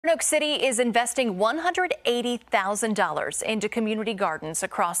Roanoke City is investing $180,000 into community gardens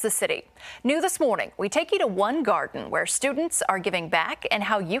across the city. New this morning, we take you to one garden where students are giving back and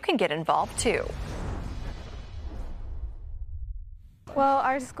how you can get involved too. Well,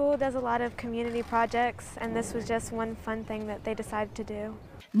 our school does a lot of community projects, and this was just one fun thing that they decided to do.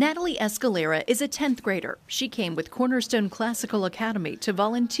 Natalie Escalera is a 10th grader. She came with Cornerstone Classical Academy to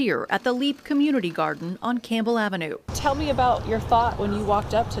volunteer at the Leap Community Garden on Campbell Avenue. Tell me about your thought when you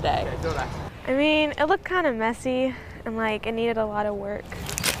walked up today. I mean, it looked kind of messy and it needed a lot of work.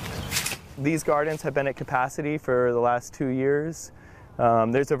 These gardens have been at capacity for the last 2 years.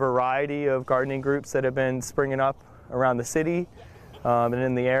 There's a variety of gardening groups that have been springing up around the city and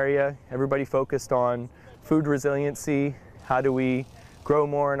in the area. Everybody focused on food resiliency. How do we grow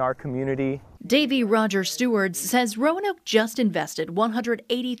more in our community? Davey Roger Stewards says Roanoke just invested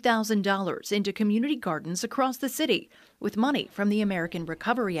 $180,000 into community gardens across the city with money from the American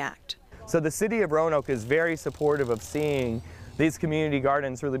Recovery Act. So the city of Roanoke is very supportive of seeing these community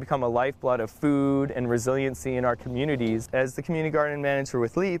gardens really become a lifeblood of food and resiliency in our communities. As the community garden manager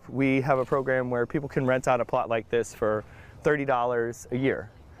with LEAP, we have a program where people can rent out a plot like this for $30 a year.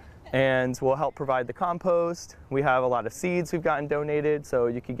 And we'll help provide the compost. We have a lot of seeds we've gotten donated, so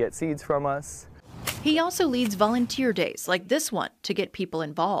you can get seeds from us. He also leads volunteer days like this one to get people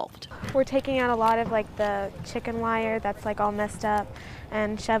involved. We're taking out a lot of the chicken wire that's all messed up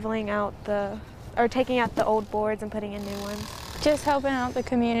and taking out the old boards and putting in new ones. Just helping out the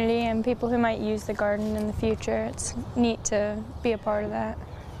community and people who might use the garden in the future. It's neat to be a part of that.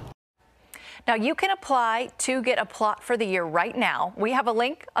 Now you can apply to get a plot for the year right now. We have a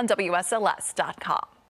link on WSLS.com.